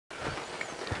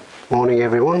Morning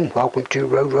everyone, welcome to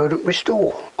Road Rodent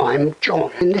Restore. I'm John.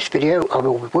 In this video I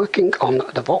will be working on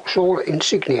the Vauxhall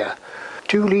Insignia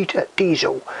 2 litre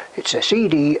diesel. It's a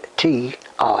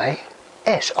CDTI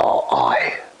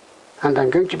SRI, and I'm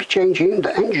going to be changing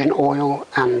the engine oil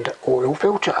and oil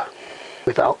filter.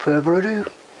 Without further ado,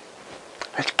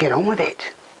 let's get on with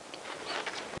it.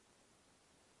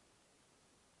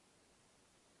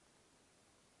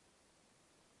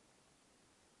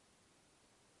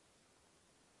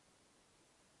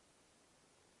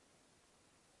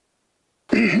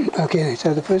 Okay,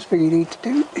 so the first thing you need to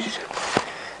do is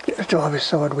get the driver's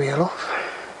side wheel off,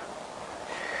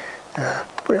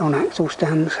 put it on axle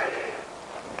stands,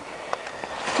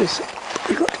 because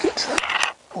you've got to get to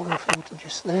that oil filter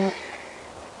just there.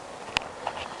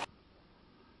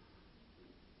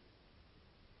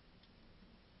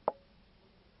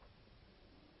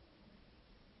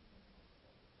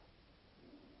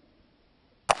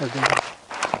 So the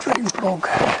drain plug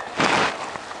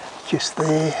just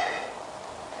there,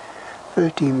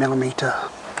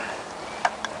 13mm.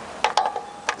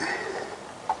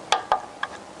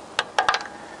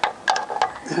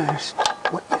 Just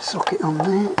wet your socket on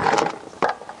there.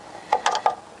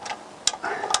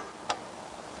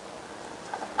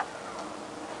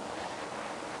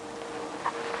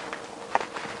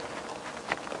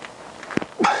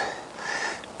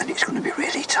 And it's going to be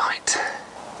really tight.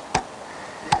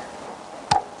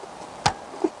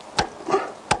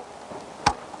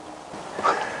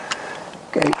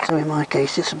 Okay, so in my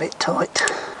case it's a bit tight.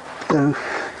 So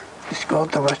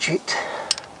discard the ratchet,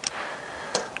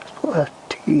 put a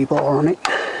T-bar on it.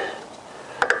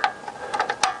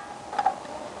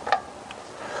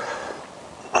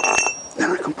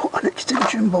 Then I can put an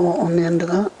extension bar on the end of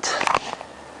that,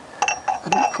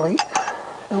 and hopefully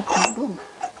no problem.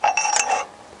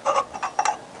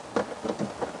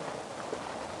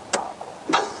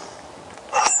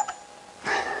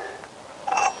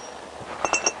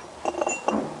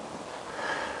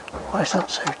 Why is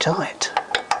that so tight?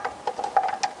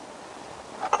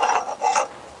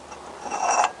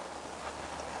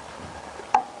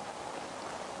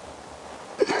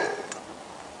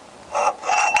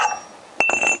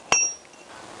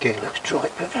 Okay, let's try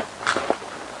it with a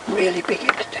really big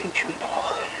extension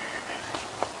bar.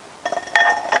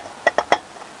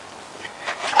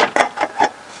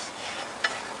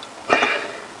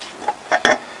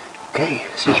 Okay,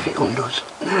 see if it undoes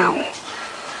now.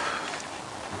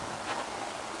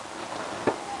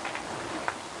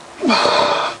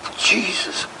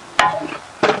 Jesus.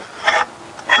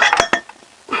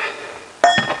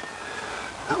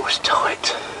 That was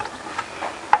tight.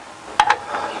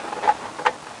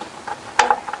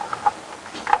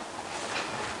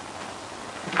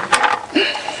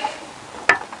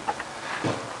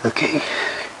 Okay,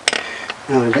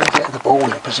 now we're going to get the ball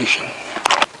in position.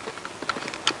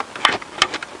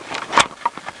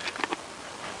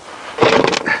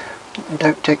 And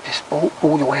don't take this ball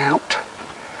all the way out.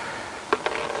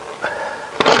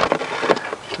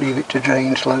 Leave it to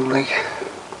drain slowly.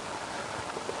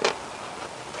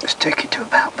 Let's take it to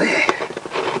about there,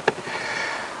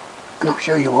 and I'll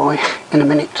show you why in a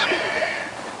minute.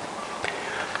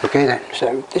 Okay then,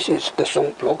 so this is the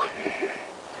sump plug.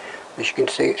 As you can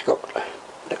see, it's got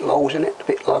little holes in it, a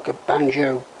bit like a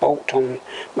banjo bolt on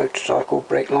motorcycle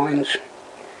brake lines,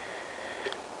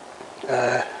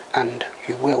 and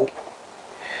you will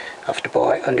have to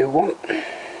buy a new one.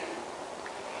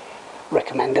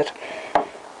 Recommended.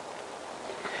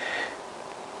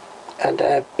 And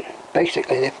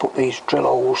basically they put these drill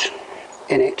holes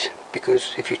in it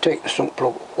because if you take the sump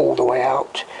plug all the way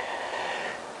out,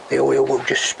 the oil will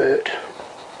just spurt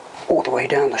all the way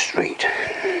down the street.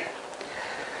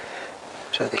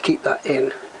 So they keep that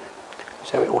in,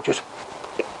 so it will just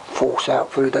force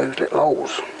out through those little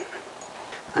holes.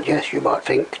 And yes, you might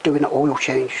think doing an oil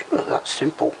change, well, that's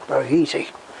simple, very easy,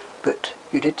 but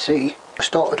you did see I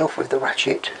started off with the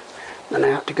ratchet, then I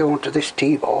had to go onto this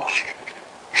T-bar,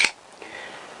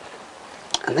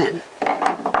 and then I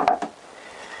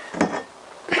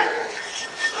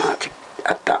had to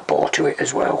add that bar to it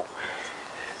as well,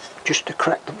 just to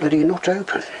crack the bloody nut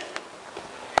open.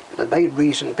 The main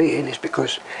reason being is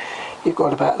because you've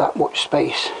got about that much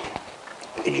space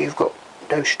and you've got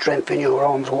no strength in your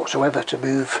arms whatsoever to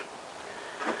move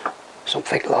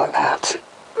something like that.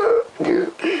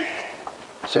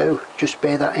 So just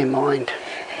bear that in mind.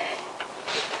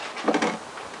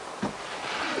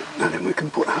 And then we can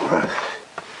put our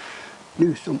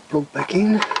new sump plug back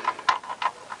in.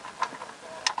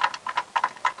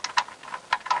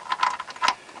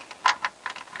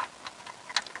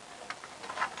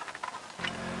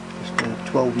 Just a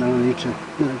 12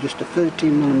 12mm, no, just a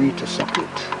 13mm socket.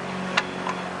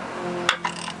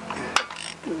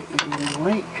 Do it the other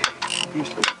way,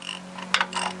 obviously.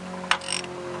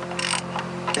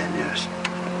 And just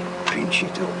pinch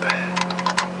it up.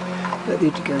 Don't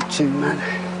need to go too mad.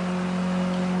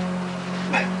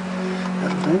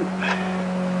 That'll do.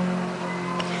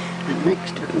 And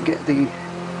next we can get the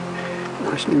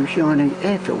nice new shiny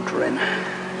air filter in.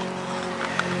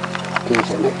 Okay,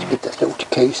 so next get the filter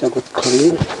case of it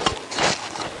clean.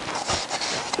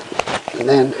 And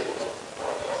then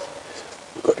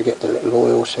we've got to get the little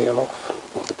oil seal off,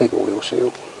 or the big oil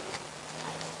seal.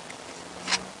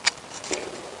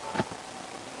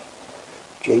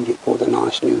 Change it for the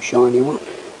nice new shiny one.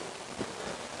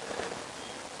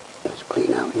 Let's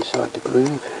clean out inside the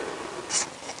groove.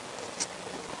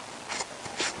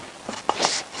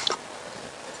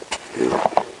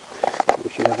 We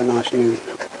should have a nice new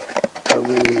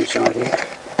O-ring inside here.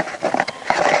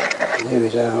 And there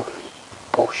is our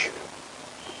Bosch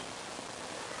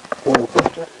oil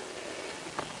filter.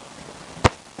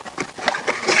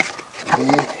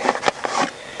 Here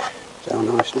is our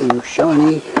nice new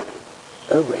shiny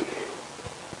O-ring.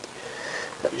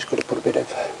 I've just got to put a bit of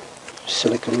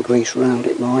silicone grease around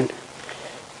it, mine.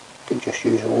 You can just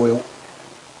use oil.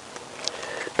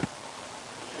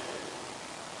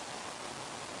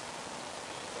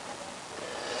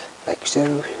 Like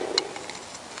so.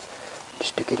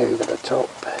 Stick it over the top.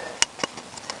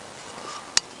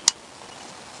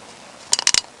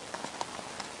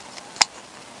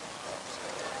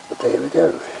 But there we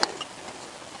go.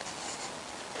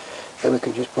 So we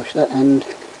can just push that end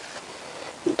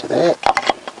into there,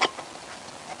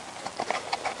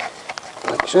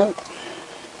 like so.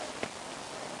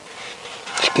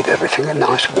 Just give everything a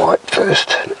nice wipe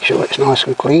first, make sure it's nice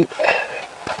and clean.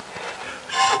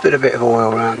 Put a bit of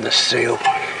oil around the seal.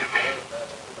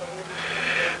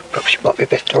 Perhaps you might be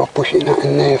better off pushing that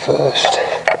in there first.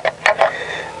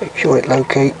 Make sure it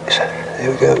locates.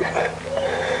 There we go.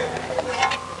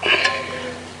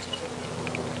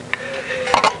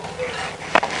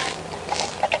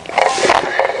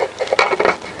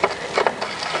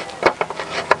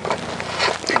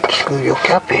 Screw your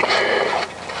cap in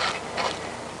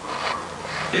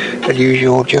and use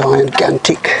your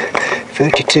gigantic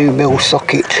 32mm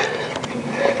socket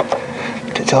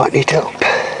to tighten it up.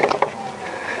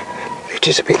 It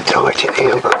is a bit tight in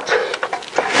here, but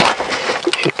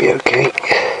it should be okay.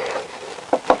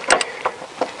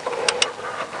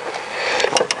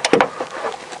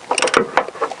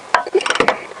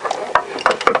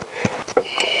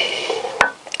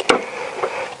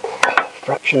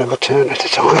 Fraction of a turn at a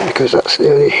time, because that's the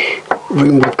only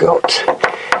room we've got.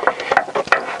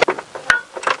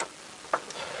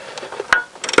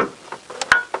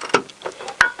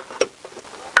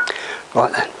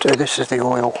 Right then, so this is the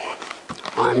oil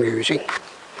I'm using.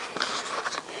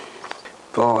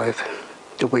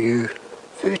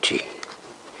 5W30,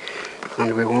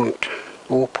 and we want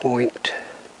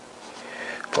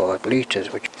 4.5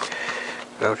 litres, which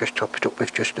I'll just top it up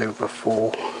with just over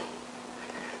 4.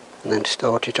 And then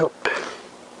start it up,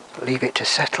 leave it to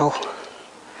settle,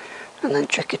 and then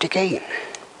check it again.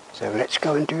 So let's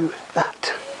go and do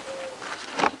that.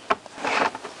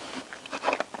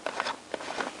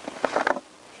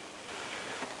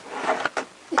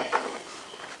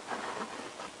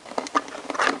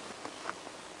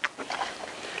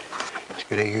 Just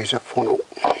going to use a funnel,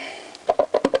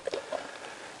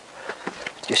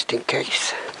 just in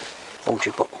case. Hold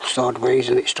your bottle sideways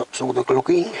and it stops all the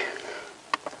glugging.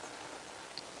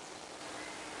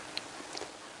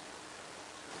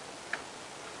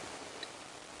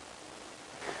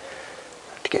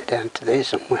 Get down to there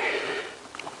somewhere.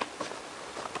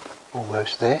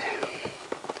 Almost there.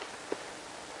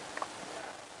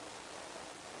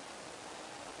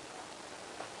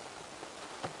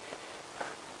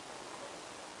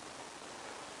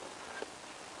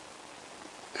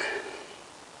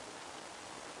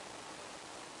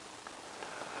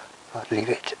 I'd leave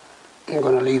it. I'm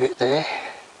going to leave it there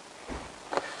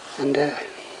and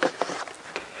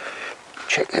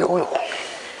check the oil.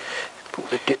 Pull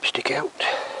the dipstick out.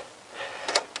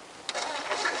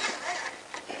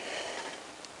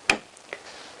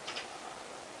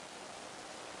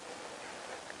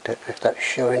 Don't know if that's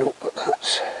showing up, but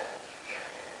that's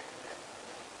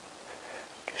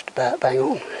just about bang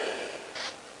on.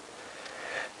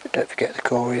 But don't forget the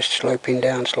core is sloping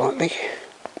down slightly,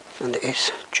 and it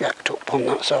is jacked up on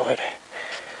that side.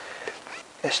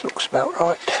 This looks about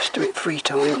right. Let's do it 3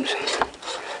 times.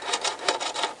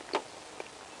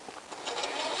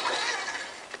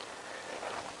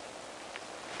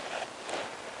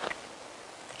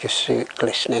 Just see it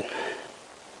glistening.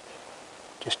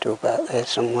 just to about there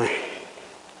somewhere.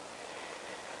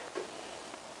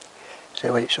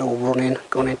 So when it's all running,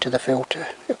 gone into the filter,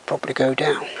 it'll probably go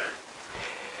down.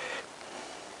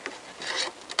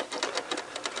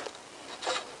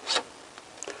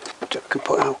 So I can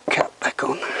put our cap back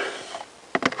on.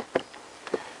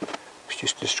 It's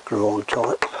just a screw on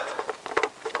type.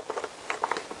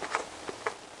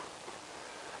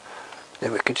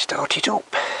 Then we can start it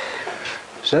up.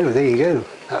 So there you go,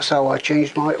 that's how I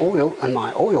changed my oil and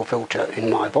my oil filter in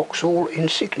my Vauxhall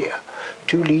Insignia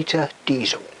 2 litre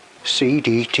diesel.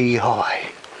 CDT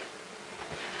high.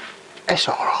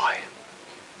 SRI.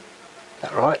 Is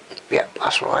that right? Yeah,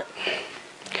 that's right.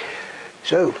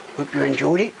 So, hope you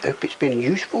enjoyed it, hope it's been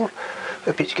useful,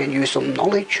 hope it's given you some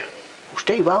knowledge. Well,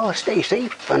 stay well, stay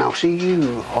safe, and I'll see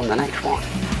you on the next one.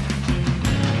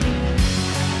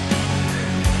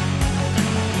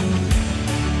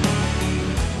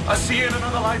 I'll see you in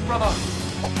another life, brother.